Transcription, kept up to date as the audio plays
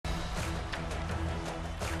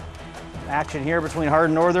Action here between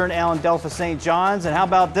Hardin Northern and Delphos St. John's. And how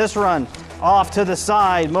about this run? Off to the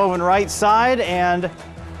side, moving right side, and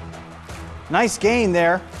nice gain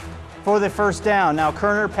there for the first down. Now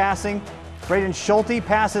Kerner passing. Braden Schulte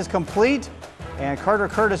passes complete, and Carter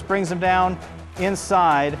Curtis brings him down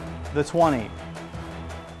inside the 20.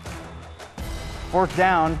 Fourth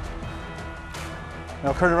down.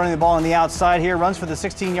 Now Kerner running the ball on the outside here, runs for the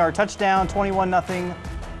 16-yard touchdown, 21-0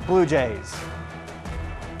 Blue Jays.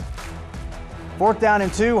 Fourth down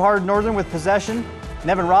and 2, Hardin Northern with possession.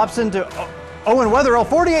 Nevin Robson to Owen Wetherill,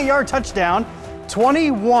 48-yard touchdown,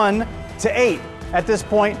 21-8 at this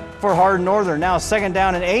point for Hardin Northern. Now second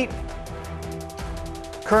down and 8.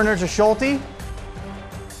 Kerner to Schulte.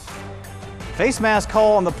 Face mask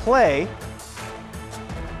call on the play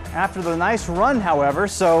after the nice run, however,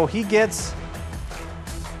 so he gets,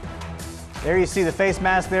 there you see the face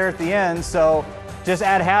mask there at the end, so just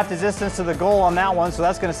add half the distance to the goal on that one, so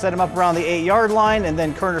that's going to set him up around the 8-yard line, and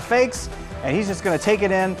then Kerner fakes, and he's just going to take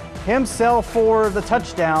it in himself for the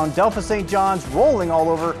touchdown. Delphos St. John's rolling all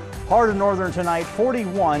over Hardin Northern tonight,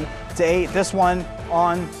 41-8. This one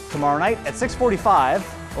on tomorrow night at 6:45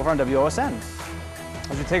 over on WOSN.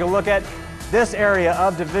 As we take a look at this area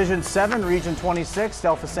of Division 7, Region 26,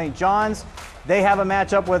 Delphos St. John's, they have a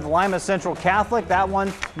matchup with Lima Central Catholic, that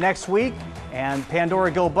one next week, and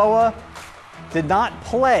Pandora Gilboa did not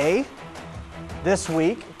play this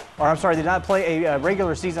week, or I'm sorry, did not play a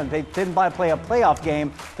regular season. They didn't play a playoff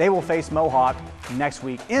game. They will face Mohawk next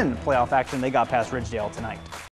week in playoff action. They got past Ridgedale tonight.